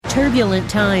Turbulent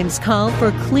times call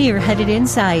for clear-headed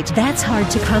insight. That's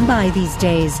hard to come by these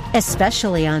days,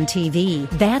 especially on TV.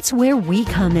 That's where we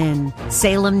come in.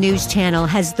 Salem News Channel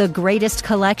has the greatest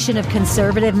collection of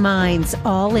conservative minds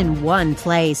all in one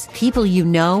place. People you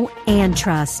know and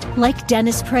trust, like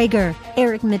Dennis Prager,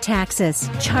 Eric Metaxas,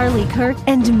 Charlie Kirk,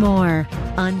 and more.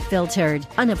 Unfiltered,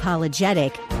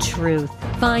 unapologetic truth.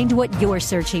 Find what you're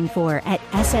searching for at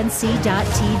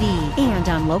snc.tv and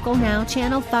on Local Now,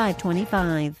 Channel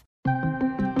 525.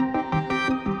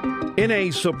 In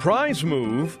a surprise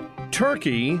move,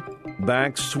 Turkey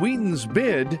backs Sweden's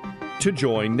bid to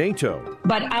join NATO.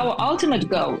 But our ultimate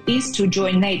goal is to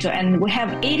join NATO, and we have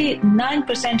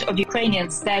 89% of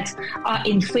Ukrainians that are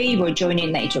in favor of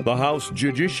joining NATO. The House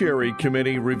Judiciary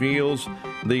Committee reveals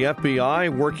the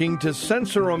FBI working to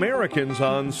censor Americans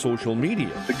on social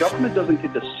media. The government doesn't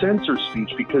get to censor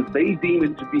speech because they deem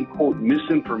it to be, quote,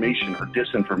 misinformation or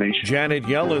disinformation. Janet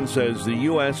Yellen says the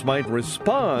U.S. might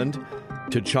respond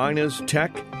to China's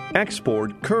tech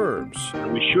export curbs.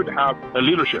 We should have a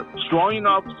leadership strong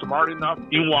enough, smart enough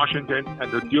in Washington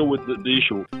and to deal with the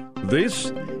issue.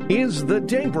 This is the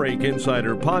Daybreak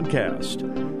Insider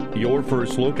Podcast, your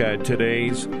first look at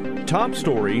today's top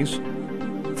stories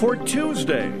for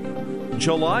Tuesday,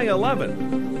 July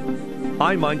 11th.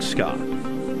 I'm Mike Scott.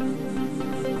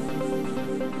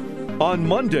 On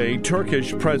Monday,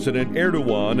 Turkish President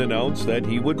Erdogan announced that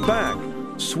he would back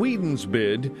Sweden's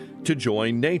bid to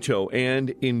join NATO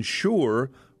and ensure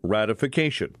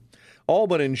ratification, all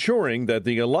but ensuring that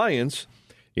the alliance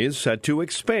is set to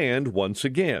expand once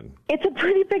again. It's a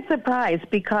pretty big surprise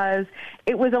because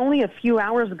it was only a few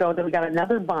hours ago that we got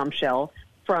another bombshell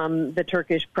from the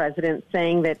Turkish president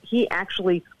saying that he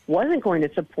actually wasn't going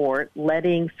to support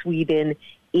letting Sweden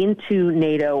into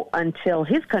NATO until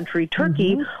his country,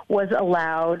 Turkey, was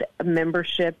allowed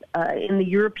membership in the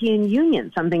European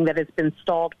Union, something that has been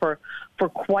stalled for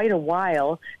quite a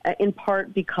while, in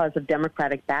part because of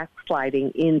democratic backsliding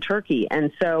in Turkey.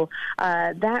 And so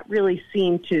that really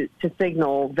seemed to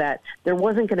signal that there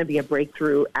wasn't going to be a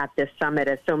breakthrough at this summit,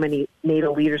 as so many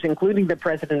NATO leaders, including the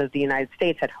President of the United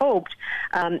States, had hoped,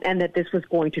 and that this was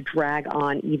going to drag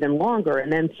on even longer.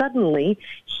 And then suddenly,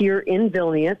 here in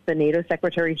Vilnius, the NATO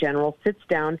Secretary General sits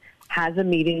down, has a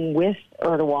meeting with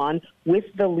Erdogan, with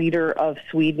the leader of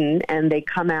Sweden, and they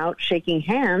come out shaking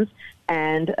hands.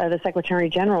 And the Secretary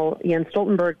General, Jens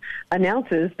Stoltenberg,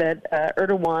 announces that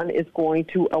Erdogan is going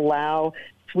to allow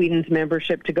Sweden's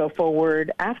membership to go forward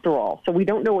after all. So we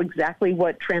don't know exactly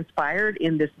what transpired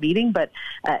in this meeting, but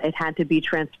it had to be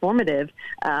transformative,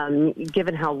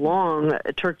 given how long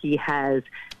Turkey has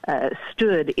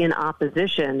stood in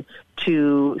opposition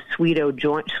to Sweden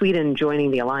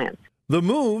joining the alliance. The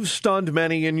move stunned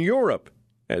many in Europe,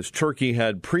 as Turkey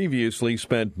had previously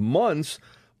spent months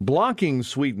blocking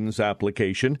Sweden's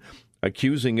application,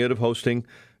 accusing it of hosting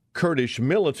Kurdish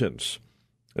militants.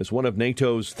 As one of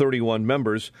NATO's 31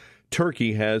 members,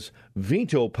 Turkey has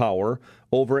veto power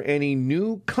over any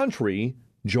new country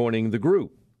joining the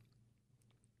group.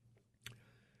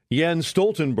 Jens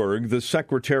Stoltenberg, the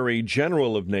Secretary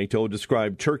General of NATO,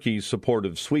 described Turkey's support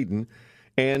of Sweden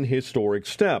an historic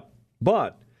step,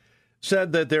 but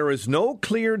said that there is no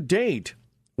clear date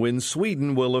when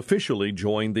Sweden will officially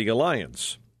join the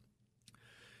alliance.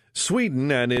 Sweden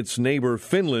and its neighbor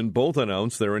Finland both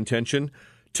announced their intention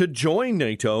to join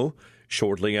NATO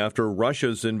shortly after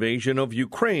Russia's invasion of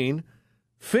Ukraine.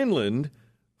 Finland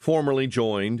formally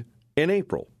joined in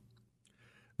April.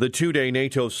 The two-day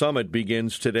NATO summit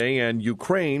begins today, and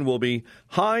Ukraine will be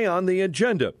high on the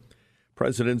agenda.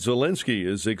 President Zelensky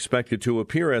is expected to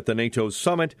appear at the NATO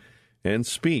summit and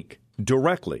speak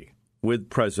directly with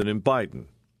President Biden.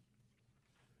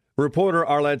 Reporter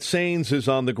Arlette Sains is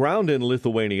on the ground in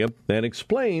Lithuania and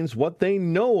explains what they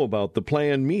know about the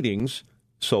planned meetings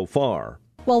so far.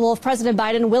 Well, Wolf, President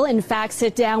Biden will, in fact,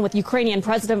 sit down with Ukrainian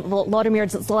President Volodymyr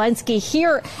Zelensky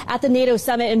here at the NATO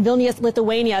summit in Vilnius,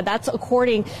 Lithuania. That's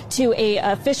according to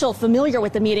an official familiar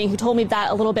with the meeting who told me that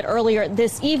a little bit earlier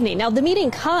this evening. Now, the meeting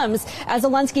comes as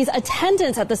Zelensky's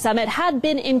attendance at the summit had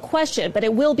been in question, but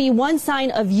it will be one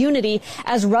sign of unity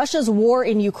as Russia's war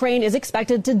in Ukraine is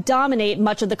expected to dominate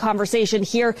much of the conversation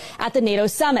here at the NATO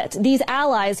summit. These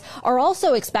allies are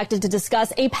also expected to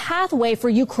discuss a pathway for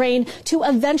Ukraine to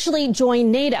eventually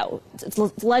join NATO.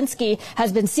 Zelensky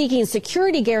has been seeking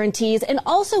security guarantees and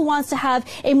also wants to have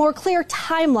a more clear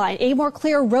timeline, a more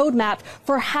clear roadmap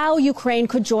for how Ukraine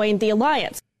could join the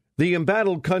alliance. The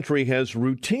embattled country has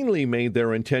routinely made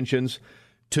their intentions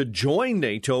to join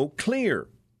NATO clear.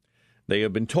 They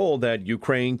have been told that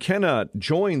Ukraine cannot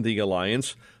join the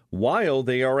alliance while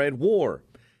they are at war,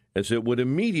 as it would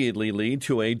immediately lead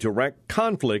to a direct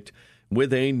conflict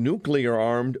with a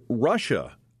nuclear-armed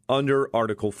Russia under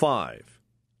Article 5.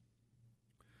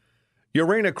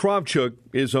 Irina Kravchuk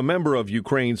is a member of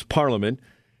Ukraine's parliament.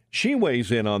 She weighs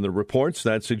in on the reports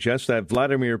that suggest that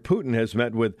Vladimir Putin has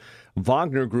met with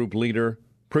Wagner Group leader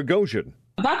Prigozhin.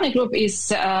 Wagner Group is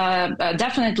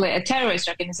definitely a terrorist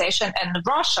organization, and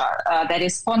Russia, that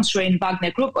is sponsoring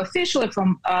Wagner Group officially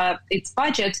from its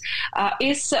budget,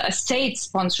 is state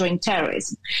sponsoring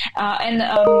terrorism.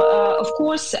 Of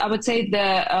course, I would say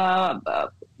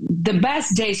the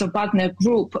best days of Wagner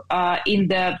Group in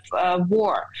the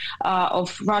war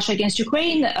of Russia against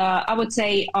Ukraine, I would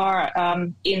say, are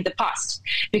in the past,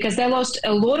 because they lost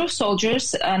a lot of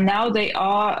soldiers. Now they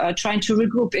are trying to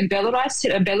regroup in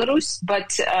Belarus,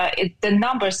 but the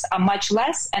numbers are much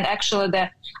less. And actually, the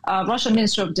Russian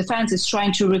Ministry of Defense is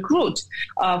trying to recruit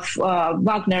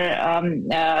Wagner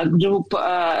Group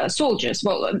soldiers.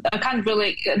 Well, I can't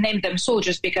really name them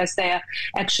soldiers because they are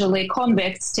actually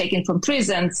convicts taken from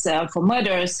prisons for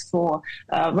murders, for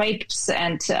rapes,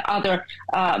 and other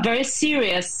very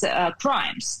serious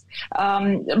crimes.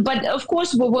 But of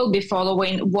course, we will be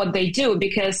following what they do,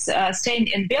 because staying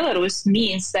in Belarus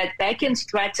means that they can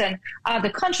threaten other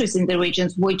countries in the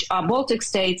regions, which are Baltic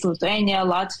states, Lithuania,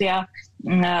 Latvia,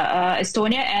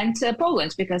 Estonia, and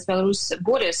Poland, because Belarus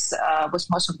borders with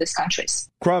most of these countries.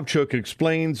 Kravchuk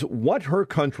explains what her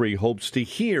country hopes to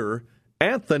hear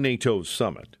at the NATO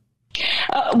summit.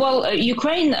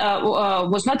 Ukraine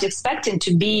was not expecting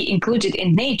to be included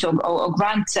in NATO or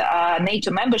grant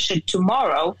NATO membership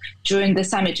tomorrow during the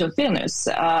summit of Vilnius.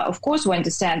 Of course, we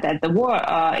understand that the war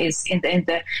is in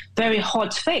the very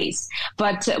hot phase,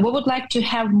 but we would like to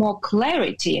have more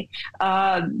clarity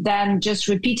than just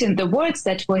repeating the words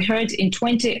that we heard in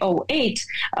 2008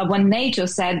 when NATO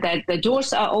said that the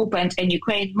doors are opened and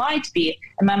Ukraine might be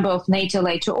a member of NATO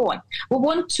later on. We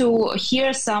want to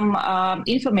hear some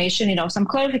information, some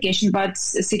clarification about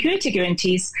security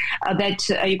guarantees that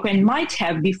Ukraine might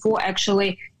have before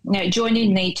actually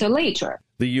joining NATO later.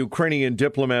 The Ukrainian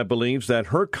diplomat believes that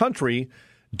her country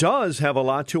does have a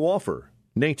lot to offer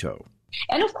NATO.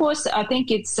 And of course, I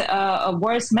think it's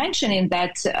worth mentioning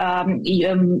that when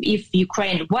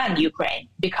Ukraine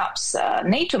becomes a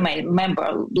NATO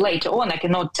member later on, I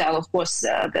cannot tell, of course,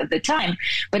 the time,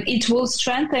 but it will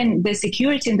strengthen the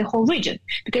security in the whole region.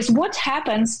 Because what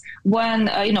happens when,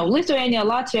 Lithuania,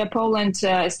 Latvia, Poland,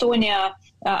 Estonia,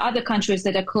 other countries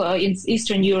that are in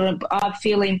Eastern Europe are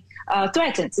feeling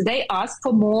threatened? They ask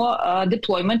for more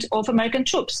deployment of American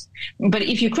troops. But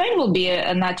if Ukraine will be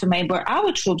a NATO member,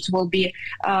 our troops will be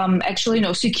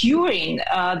securing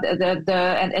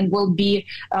and will be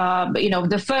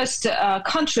the first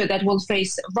country that will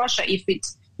face Russia if it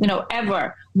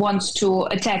ever wants to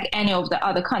attack any of the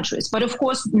other countries. But of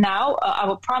course, now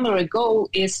our primary goal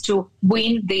is to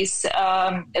win this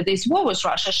war with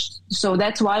Russia. So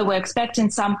that's why we're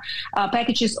expecting some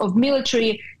packages of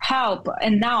military help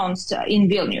announced in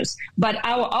Vilnius. But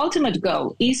our ultimate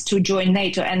goal is to join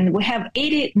NATO. And we have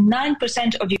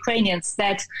 89% of Ukrainians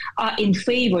that are in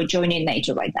favor of joining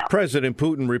NATO right now. President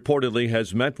Putin reportedly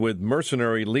has met with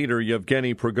mercenary leader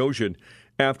Yevgeny Prigozhin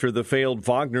after the failed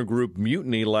Wagner Group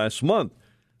mutiny last month,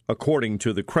 according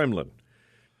to the Kremlin.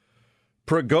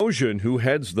 Prigozhin, who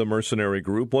heads the mercenary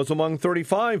group, was among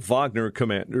 35 Wagner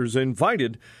commanders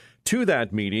invited to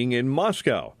that meeting in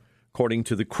Moscow, according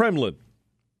to the Kremlin.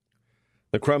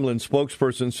 The Kremlin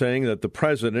spokesperson saying that the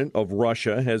president of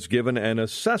Russia has given an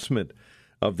assessment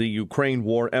of the Ukraine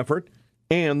war effort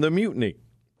and the mutiny.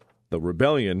 The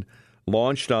rebellion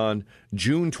launched on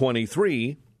June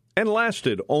 23 and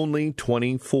lasted only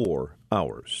 24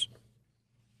 hours.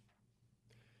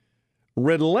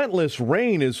 Relentless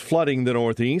rain is flooding the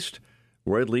Northeast,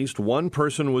 where at least one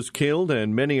person was killed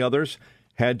and many others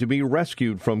had to be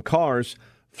rescued from cars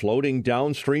floating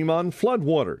downstream on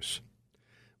floodwaters.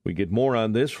 We get more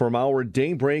on this from our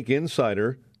Daybreak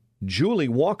insider, Julie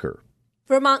Walker.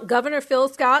 Vermont Governor Phil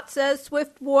Scott says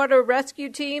swiftwater rescue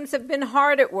teams have been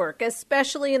hard at work,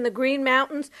 especially in the Green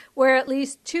Mountains, where at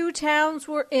least 2 towns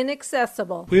were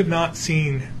inaccessible. We have not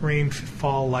seen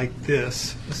rainfall like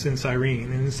this since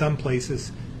Irene, and in some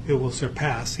places it will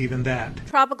surpass even that.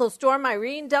 Tropical storm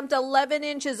Irene dumped 11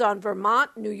 inches on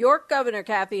Vermont. New York Governor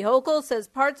Kathy Hochul says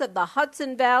parts of the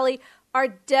Hudson Valley are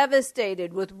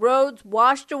devastated with roads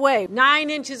washed away. 9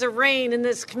 inches of rain in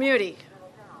this community.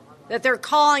 That they're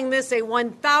calling this a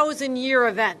 1,000-year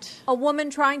event. A woman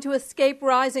trying to escape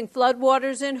rising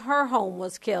floodwaters in her home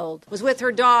was killed. Was with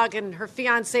her dog, and her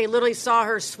fiancé literally saw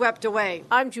her swept away.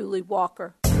 I'm Julie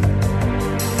Walker.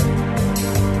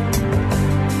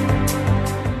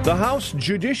 The House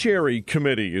Judiciary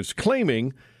Committee is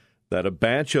claiming that a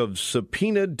batch of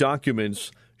subpoenaed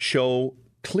documents show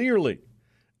clearly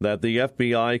that the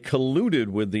FBI colluded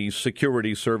with the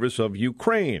Security Service of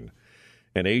Ukraine,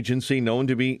 an agency known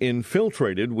to be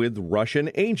infiltrated with Russian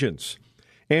agents,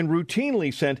 and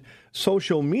routinely sent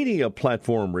social media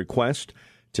platform requests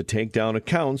to take down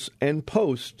accounts and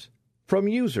posts from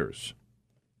users.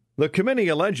 The committee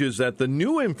alleges that the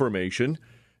new information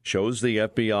shows the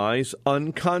FBI's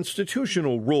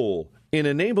unconstitutional role in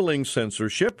enabling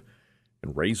censorship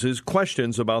and raises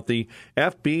questions about the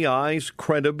FBI's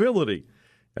credibility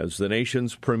as the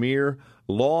nation's premier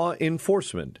law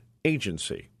enforcement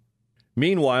agency.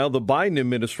 Meanwhile, the Biden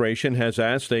administration has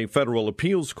asked a federal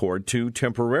appeals court to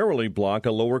temporarily block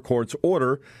a lower court's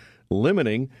order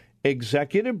limiting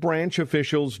executive branch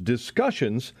officials'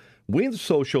 discussions with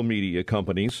social media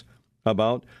companies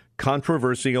about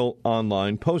controversial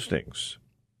online postings.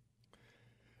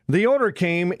 The order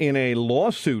came in a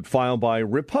lawsuit filed by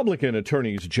Republican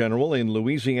attorneys general in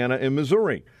Louisiana and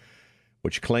Missouri,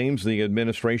 which claims the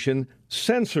administration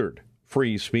censored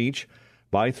free speech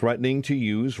by threatening to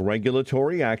use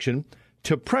regulatory action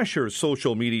to pressure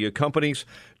social media companies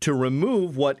to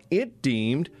remove what it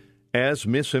deemed as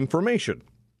misinformation.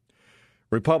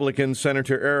 Republican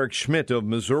Senator Eric Schmitt of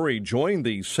Missouri joined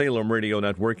the Salem Radio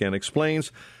Network and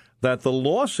explains that the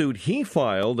lawsuit he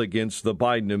filed against the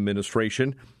Biden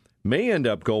administration may end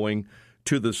up going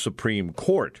to the Supreme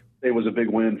Court. It was a big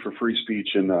win for free speech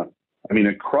and, a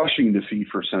crushing defeat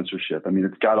for censorship.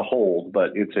 It's got a hold, but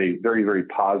it's a very, very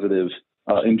positive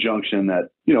injunction that,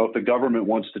 if the government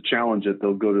wants to challenge it,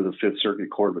 they'll go to the Fifth Circuit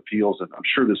Court of Appeals. And I'm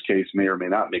sure this case may or may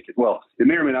not make it. Well, it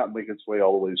may or may not make its way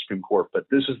all the way to the Supreme Court, but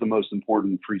this is the most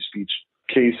important free speech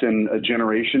case in a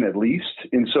generation at least.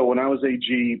 And so when I was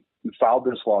AG, we filed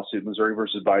this lawsuit, Missouri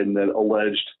versus Biden, that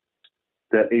alleged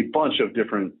that a bunch of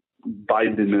different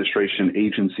Biden administration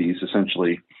agencies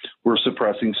essentially were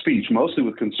suppressing speech, mostly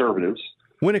with conservatives.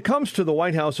 When it comes to the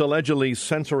White House allegedly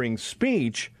censoring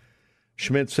speech,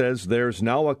 Schmitt says there's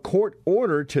now a court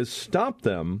order to stop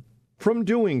them from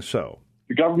doing so.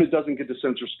 The government doesn't get to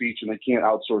censor speech, and they can't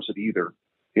outsource it either.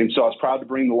 And so I was proud to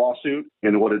bring the lawsuit.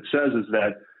 And what it says is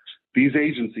that these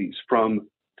agencies, from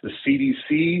the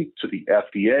CDC to the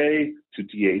FDA to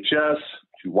DHS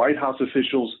to White House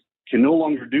officials, can no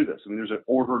longer do this. There's an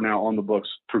order now on the books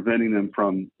preventing them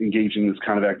from engaging in this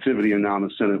kind of activity, and now the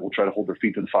Senate will try to hold their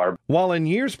feet to the fire. While in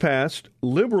years past,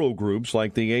 liberal groups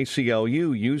like the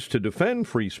ACLU used to defend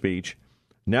free speech,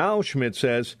 now Schmitt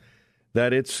says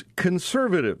that it's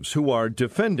conservatives who are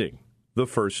defending the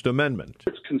First Amendment.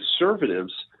 It's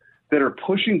conservatives that are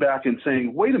pushing back and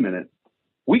saying, wait a minute,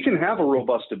 we can have a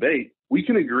robust debate. We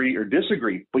can agree or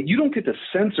disagree, but you don't get to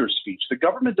censor speech. The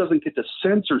government doesn't get to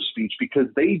censor speech because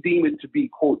they deem it to be,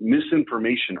 quote,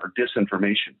 misinformation or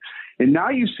disinformation. And now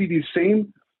you see these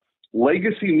same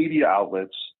legacy media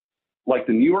outlets like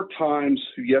the New York Times,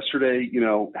 who yesterday,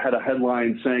 had a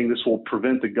headline saying this will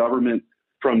prevent the government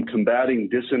from combating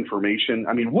disinformation.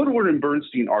 Woodward and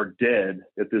Bernstein are dead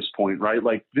at this point, right?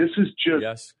 This is just,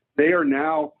 yes. They are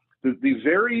now the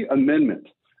very amendment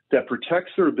that protects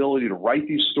their ability to write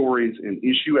these stories and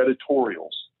issue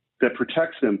editorials, that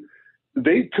protects them,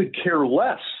 they could care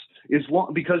less as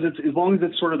long as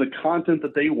it's sort of the content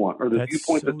that they want or the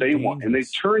viewpoint that they want. And they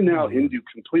turn now into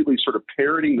completely sort of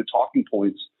parroting the talking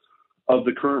points of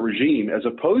the current regime as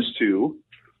opposed to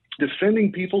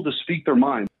defending people to speak their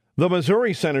mind. The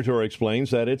Missouri senator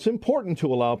explains that it's important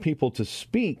to allow people to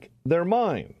speak their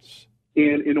minds.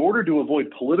 And in order to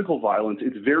avoid political violence,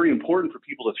 it's very important for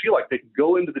people to feel like they can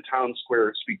go into the town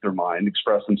square, speak their mind,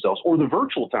 express themselves, or the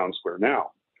virtual town square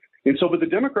now. And so, but the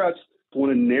Democrats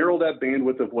want to narrow that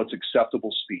bandwidth of what's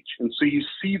acceptable speech. And so you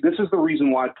see, this is the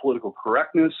reason why political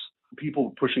correctness,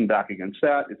 people pushing back against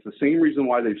that. It's the same reason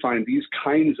why they find these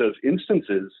kinds of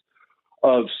instances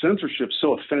of censorship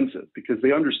so offensive, because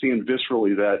they understand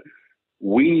viscerally that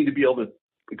we need to be able to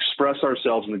express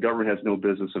ourselves, and the government has no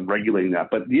business in regulating that.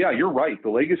 But yeah, you're right. The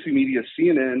legacy media,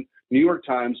 CNN, New York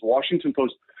Times, Washington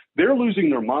Post, they're losing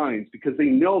their minds because they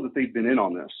know that they've been in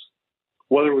on this.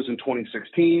 Whether it was in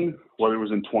 2016, whether it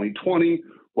was in 2020,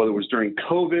 whether it was during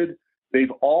COVID,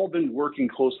 they've all been working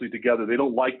closely together. They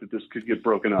don't like that this could get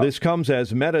broken up. This comes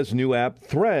as Meta's new app,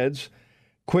 Threads,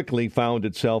 quickly found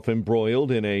itself embroiled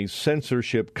in a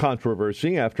censorship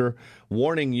controversy after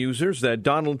warning users that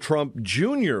Donald Trump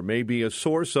Jr. may be a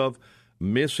source of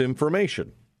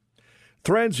misinformation.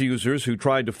 Threads users who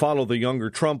tried to follow the younger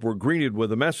Trump were greeted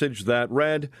with a message that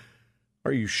read,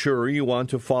 "Are you sure you want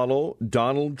to follow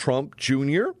Donald Trump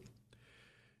Jr.?"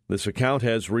 This account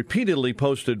has repeatedly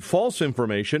posted false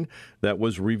information that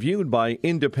was reviewed by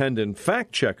independent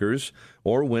fact-checkers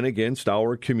or went against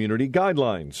our community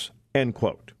guidelines. End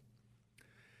quote.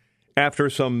 After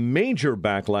some major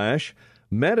backlash,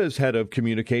 Meta's head of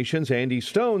communications, Andy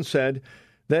Stone, said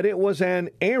that it was an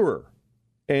error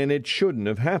and it shouldn't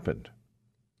have happened.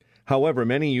 However,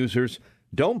 many users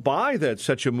don't buy that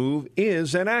such a move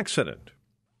is an accident.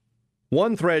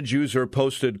 One Threads user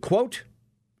posted, quote,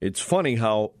 "It's funny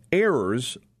how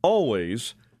errors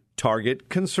always target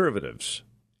conservatives,"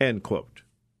 end quote.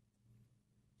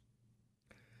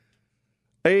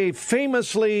 A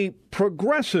famously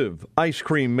progressive ice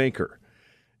cream maker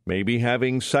may be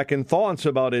having second thoughts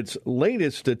about its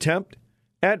latest attempt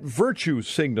at virtue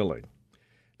signaling.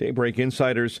 Daybreak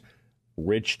Insider's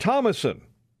Rich Thomason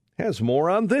has more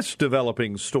on this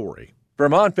developing story.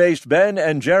 Vermont-based Ben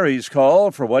and Jerry's call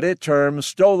for what it terms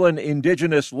stolen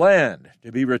indigenous land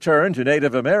to be returned to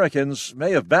Native Americans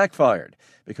may have backfired,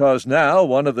 because now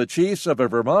one of the chiefs of a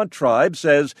Vermont tribe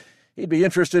says he'd be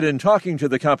interested in talking to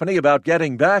the company about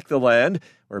getting back the land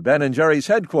where Ben and Jerry's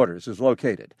headquarters is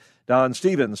located. Don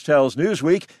Stevens tells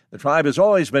Newsweek the tribe has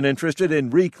always been interested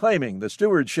in reclaiming the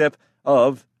stewardship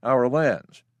of our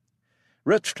lands.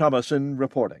 Rich Thomason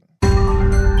reporting.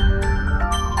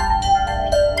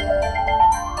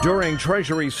 During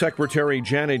Treasury Secretary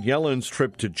Janet Yellen's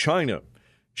trip to China,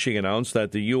 she announced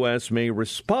that the U.S. may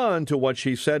respond to what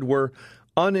she said were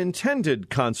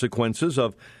unintended consequences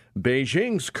of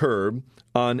Beijing's curb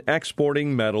on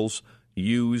exporting metals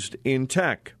used in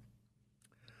tech.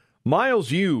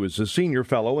 Miles Yu is a senior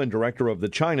fellow and director of the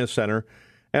China Center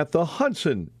at the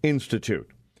Hudson Institute.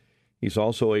 He's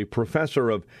also a professor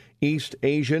of East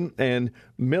Asian and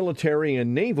military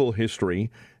and naval history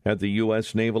at the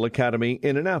U.S. Naval Academy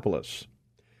in Annapolis.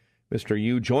 Mr.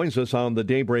 Yu joins us on the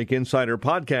Daybreak Insider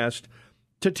podcast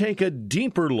to take a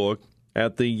deeper look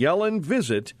at the Yellen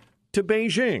visit to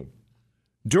Beijing.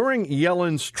 During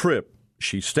Yellen's trip,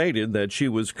 she stated that she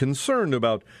was concerned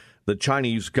about the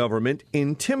Chinese government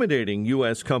intimidating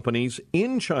U.S. companies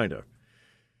in China.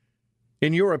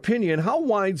 In your opinion, how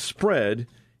widespread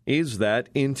is that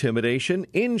intimidation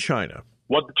in China?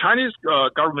 What the Chinese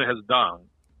government has done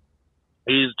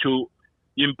is to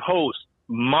impose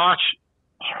much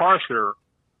harsher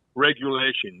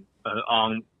regulation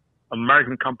on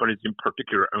American companies in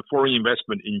particular and foreign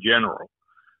investment in general.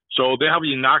 So they have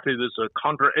enacted this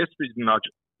counter-espionage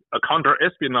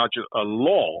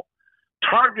law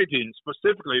targeting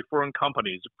specifically foreign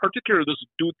companies, particularly those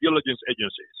due diligence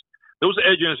agencies. Those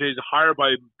agencies hired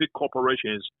by big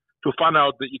corporations to find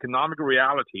out the economic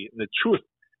reality and the truth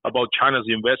about China's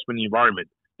investment environment.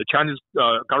 The Chinese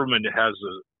government has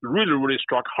really, really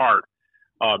struck hard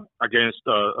against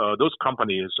those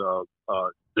companies,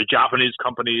 the Japanese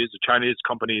companies, the Chinese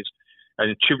companies,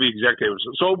 and chief executives.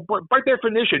 So by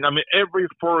definition, I mean, every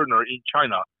foreigner in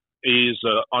China is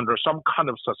under some kind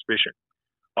of suspicion.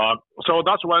 So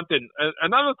that's one thing.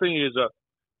 Another thing is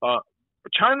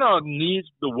China needs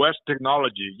the West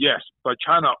technology, yes, but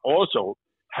China also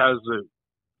has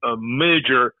a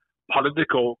major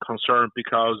political concern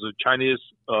because the Chinese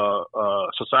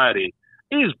society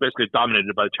is basically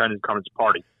dominated by the Chinese Communist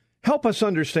Party. Help us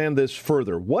understand this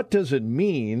further. What does it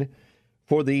mean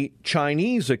for the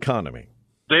Chinese economy?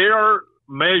 Their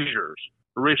measures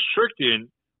restricting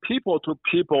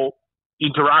people-to-people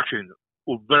interaction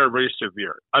were very, very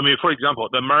severe. I mean, for example,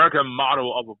 the American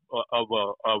model of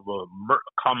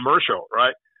commercial,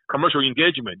 right? Commercial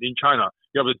engagement in China,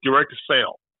 you have a direct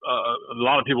sale. A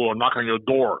lot of people will knock on your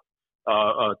door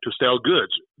to sell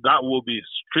goods. That will be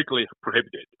strictly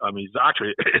prohibited. I mean,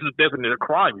 it's definitely a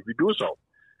crime if you do so.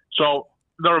 So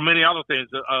there are many other things.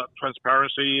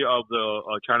 Transparency of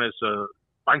the China's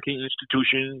banking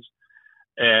institutions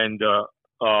and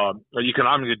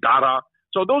economic data.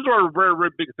 So those are very, very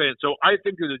big things. So I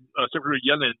think that Secretary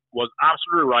Yellen was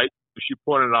absolutely right. She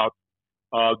pointed out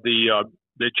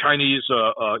the Chinese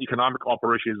economic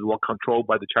operations were controlled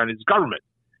by the Chinese government.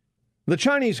 The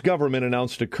Chinese government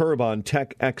announced a curb on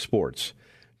tech exports.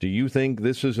 Do you think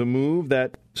this is a move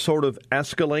that sort of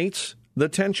escalates the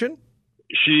tension?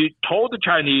 She told the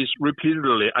Chinese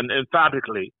repeatedly and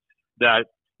emphatically that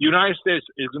the United States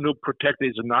is going to protect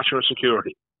its national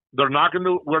security. We're not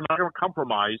going to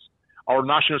compromise our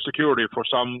national security for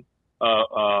some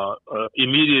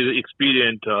immediate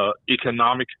expedient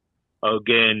economic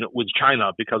gain with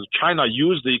China, because China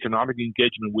used the economic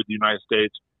engagement with the United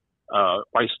States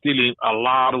by stealing a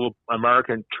lot of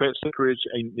American trade secrets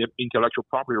and intellectual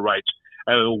property rights.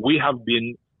 And we have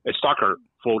been a sucker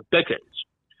for decades.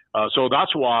 So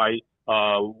that's why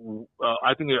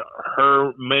I think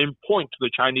her main point to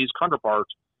the Chinese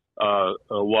counterparts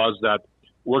was that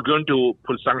we're going to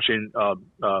put sanctions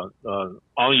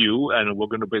on you, and we're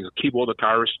going to basically keep all the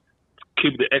tariffs,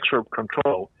 keep the extra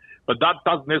control. But that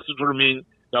doesn't necessarily mean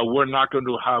that we're not going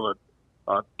to have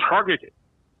a targeted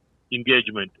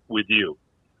engagement with you.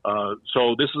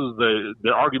 So this is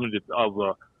the argument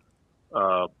of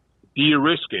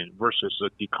de-risking versus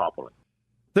decoupling.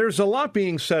 There's a lot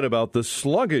being said about the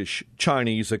sluggish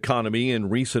Chinese economy in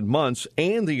recent months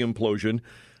and the implosion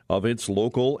of its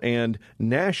local and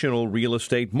national real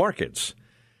estate markets.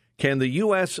 Can the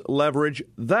U.S. leverage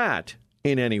that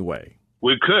in any way?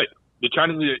 We could. The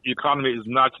Chinese economy is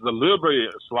not deliberately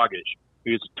sluggish.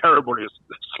 It's terribly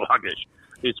sluggish.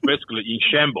 It's basically in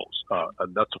shambles.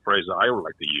 And that's a phrase that I would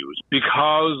like to use.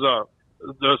 Because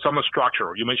there's some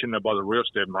structure. You mentioned about the real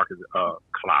estate market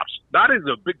collapse. That is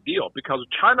a big deal because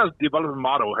China's development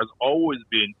model has always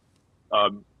been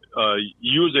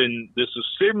using this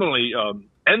seemingly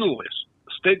endless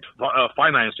state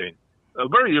financing,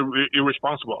 very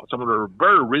irresponsible, some of the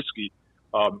very risky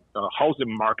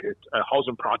housing market,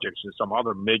 housing projects and some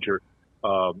other major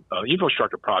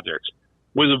infrastructure projects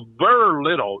with very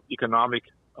little economic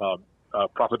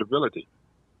profitability.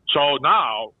 So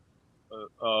now,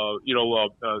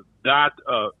 that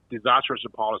disastrous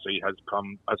policy has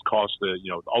caused the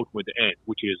ultimate end,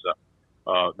 which is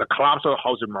the collapse of the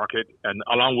housing market, and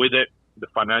along with it, the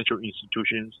financial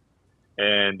institutions,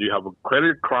 and you have a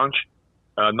credit crunch.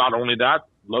 Not only that,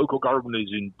 local government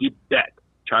is in deep debt.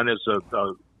 China's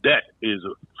debt is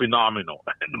phenomenal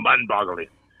and mind-boggling.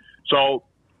 So,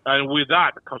 and with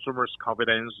that, consumers'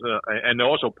 confidence, and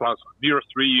also plus near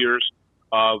 3 years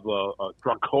of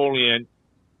draconian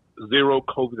zero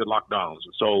COVID lockdowns.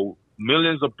 So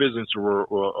millions of businesses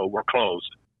were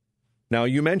closed. Now,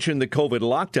 you mentioned the COVID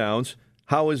lockdowns.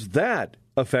 How has that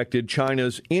affected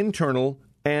China's internal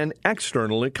and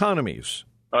external economies?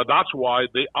 That's why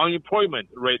the unemployment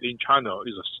rate in China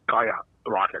is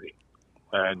skyrocketing.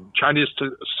 And Chinese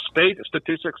State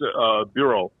Statistics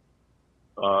Bureau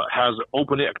has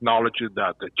openly acknowledged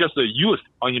that just the youth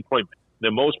unemployment,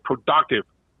 the most productive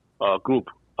group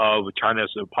of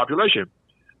China's population,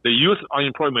 the youth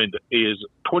unemployment is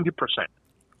 20%.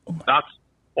 That's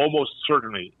almost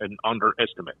certainly an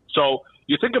underestimate. So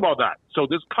you think about that. So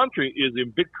this country is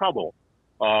in big trouble.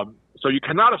 So you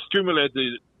cannot stimulate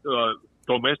the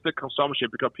domestic consumption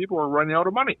because people are running out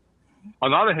of money.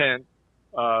 On the other hand,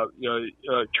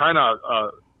 China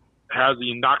has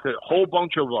enacted a whole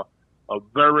bunch of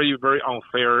very, very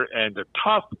unfair and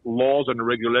tough laws and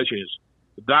regulations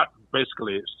that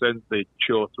basically send the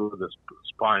chill through the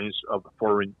spines of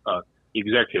foreign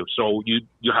executives. So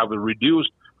you have a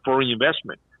reduced foreign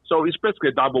investment. So it's basically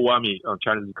a double whammy on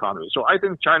China's economy. So I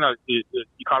think China's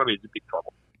economy is in big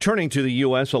trouble. Turning to the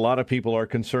U.S., a lot of people are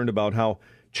concerned about how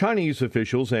Chinese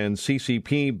officials and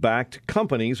CCP-backed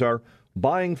companies are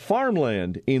buying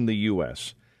farmland in the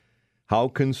U.S. How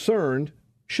concerned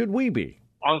should we be?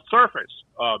 On surface,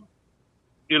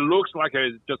 it looks like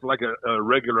just like a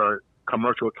regular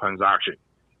commercial transaction.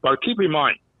 But keep in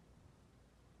mind,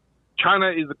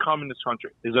 China is a communist country.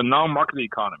 It's a non-market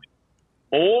economy.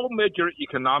 All major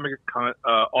economic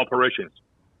operations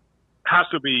has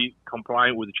to be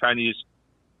compliant with Chinese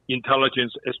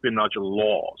intelligence espionage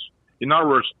laws. In other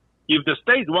words, if the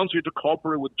state wants you to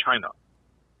cooperate with China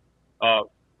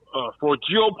for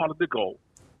geopolitical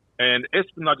and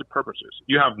espionage purposes,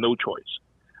 you have no choice.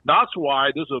 That's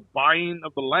why there's a buying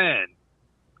of the land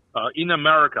in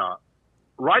America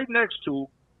right next to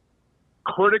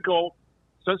critical,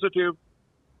 sensitive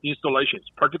installations,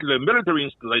 particularly military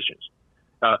installations,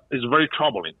 is very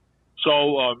troubling.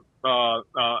 So,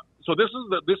 so this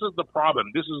is the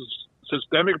problem. This is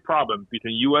systemic problem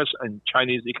between U.S. and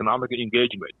Chinese economic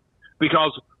engagement,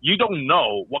 because you don't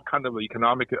know what kind of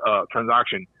economic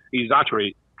transaction is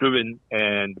actually driven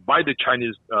and by the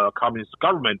Chinese Communist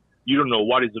government. You don't know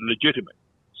what is legitimate.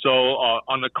 So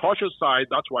on the cautious side,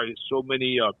 that's why so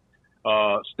many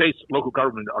states, local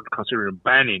governments are considering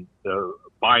banning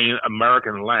buying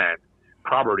American land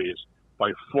properties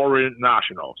by foreign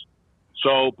nationals.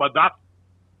 So, but that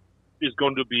is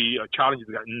going to be a challenge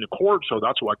in the court. So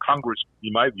that's why Congress,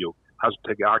 in my view, has to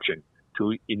take action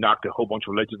to enact a whole bunch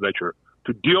of legislature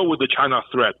to deal with the China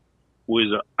threat with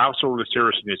absolute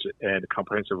seriousness and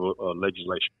comprehensive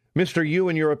legislation. Mr. Yu,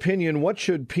 in your opinion, what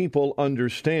should people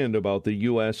understand about the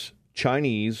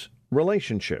U.S.-Chinese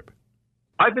relationship?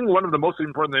 I think one of the most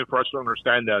important things for us to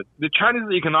understand that the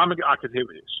Chinese economic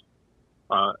activities,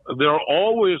 they're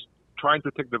always trying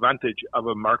to take advantage of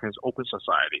Americans' open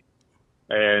society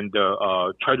and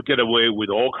try to get away with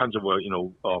all kinds of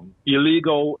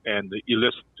illegal and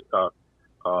illicit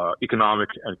economic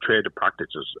and trade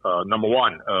practices. Number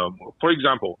one, for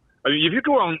example, if you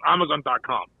go on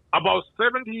Amazon.com, about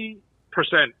 70%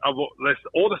 of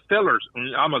all the sellers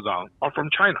on Amazon are from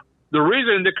China. The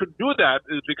reason they could do that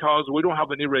is because we don't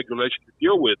have any regulation to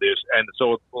deal with this. And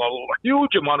so a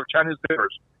huge amount of Chinese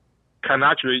sellers can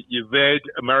actually evade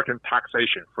American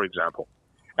taxation, for example.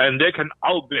 And they can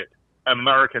outbid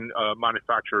American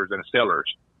manufacturers and sellers.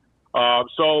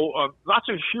 So that's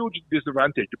a huge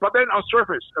disadvantage. But then on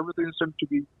surface, everything seems to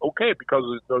be okay because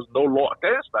there's no law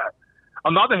against that.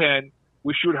 On the other hand,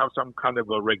 we should have some kind of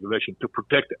a regulation to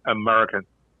protect American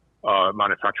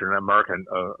manufacturing and American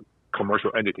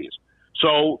commercial entities.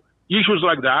 So issues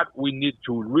like that, we need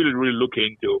to really, really look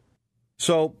into.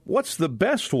 So what's the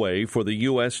best way for the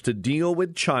U.S. to deal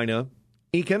with China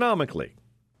economically?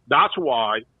 That's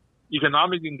why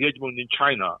economic engagement in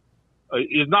China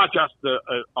is not just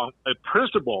a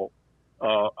principle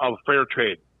of fair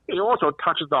trade. It also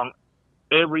touches on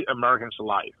every American's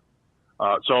life.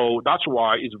 So that's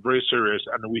why it's very serious,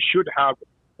 and we should have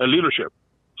a leadership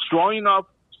strong enough,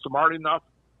 smart enough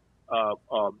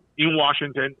in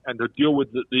Washington, and to deal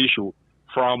with the issue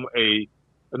from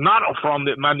not from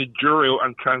the managerial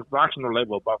and transactional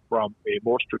level, but from a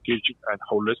more strategic and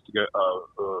holistic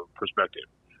perspective.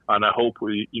 And I hope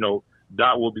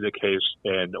that will be the case.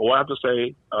 And all I have to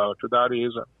say to that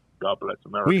is, God bless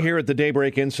America. We here at the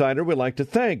Daybreak Insider would like to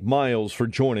thank Miles for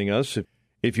joining us.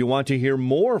 If you want to hear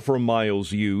more from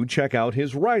Miles Yu, check out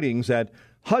his writings at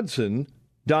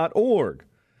Hudson.org.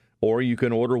 Or you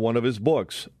can order one of his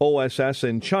books, OSS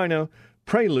in China,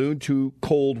 Prelude to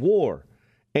Cold War,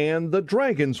 and The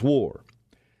Dragon's War,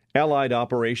 Allied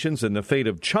Operations and the Fate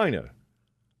of China,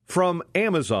 from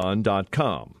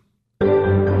Amazon.com.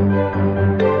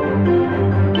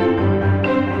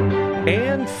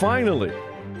 And finally,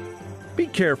 be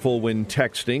careful when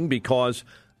texting, because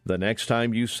the next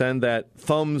time you send that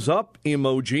thumbs up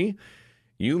emoji,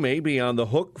 you may be on the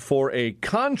hook for a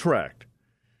contract.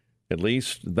 At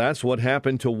least that's what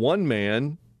happened to one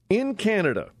man in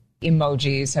Canada.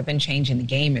 Emojis have been changing the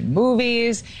game in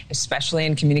movies, especially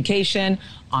in communication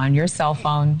on your cell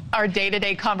phone. Our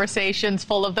day-to-day conversations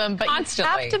full of them, but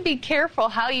Constantly. You have to be careful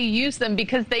how you use them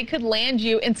because they could land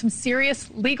you in some serious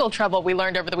legal trouble, we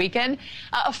learned over the weekend.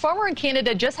 A farmer in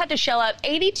Canada just had to shell out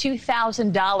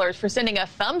 $82,000 for sending a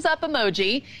thumbs-up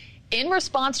emoji in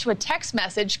response to a text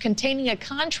message containing a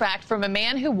contract from a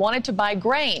man who wanted to buy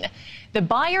grain. The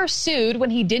buyer sued when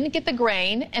he didn't get the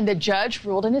grain, and the judge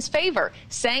ruled in his favor,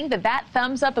 saying that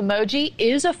thumbs-up emoji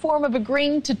is a form of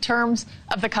agreeing to terms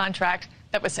of the contract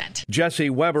that was sent. Jesse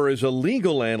Weber is a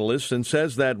legal analyst and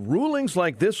says that rulings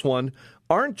like this one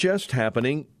aren't just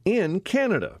happening in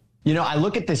Canada. You know, I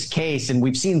look at this case, and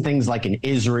we've seen things like in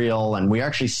Israel, and we're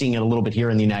actually seeing it a little bit here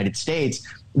in the United States.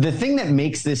 The thing that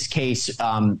makes this case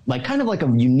kind of like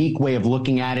a unique way of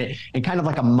looking at it and kind of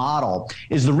like a model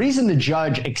is the reason the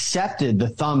judge accepted the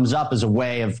thumbs up as a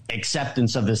way of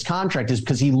acceptance of this contract is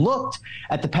because he looked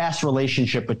at the past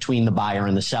relationship between the buyer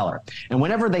and the seller. And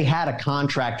whenever they had a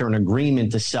contract or an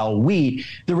agreement to sell wheat,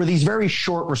 there were these very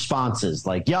short responses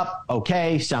like, yup,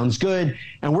 okay, sounds good.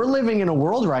 And we're living in a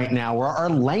world right now where our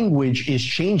language is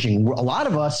changing. A lot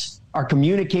of us are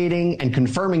communicating and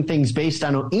confirming things based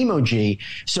on an emoji.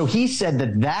 So he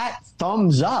said that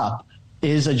thumbs up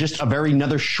is just a very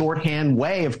another shorthand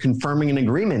way of confirming an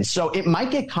agreement. So it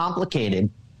might get complicated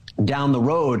down the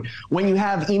road when you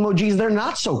have emojis that are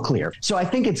not so clear. So I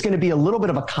think it's going to be a little bit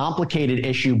of a complicated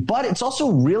issue, but it's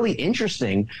also really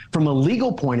interesting from a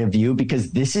legal point of view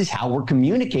because this is how we're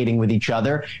communicating with each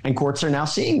other, and courts are now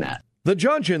seeing that. The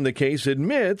judge in the case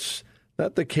admits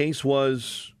that the case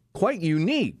was quite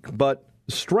unique, but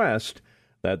stressed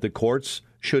that the courts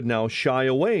should now shy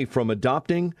away from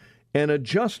adopting and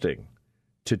adjusting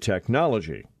to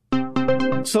technology.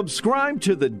 Subscribe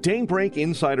to the Daybreak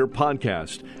Insider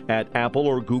podcast at Apple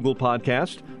or Google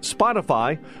Podcast,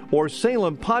 Spotify, or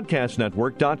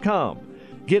SalemPodcastNetwork.com.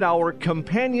 Get our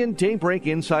companion Daybreak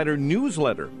Insider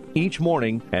newsletter each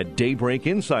morning at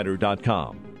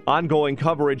DaybreakInsider.com. Ongoing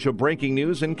coverage of breaking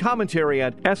news and commentary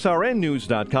at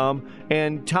srnnews.com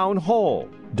and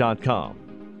townhall.com.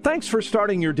 Thanks for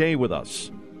starting your day with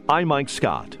us. I'm Mike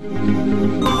Scott.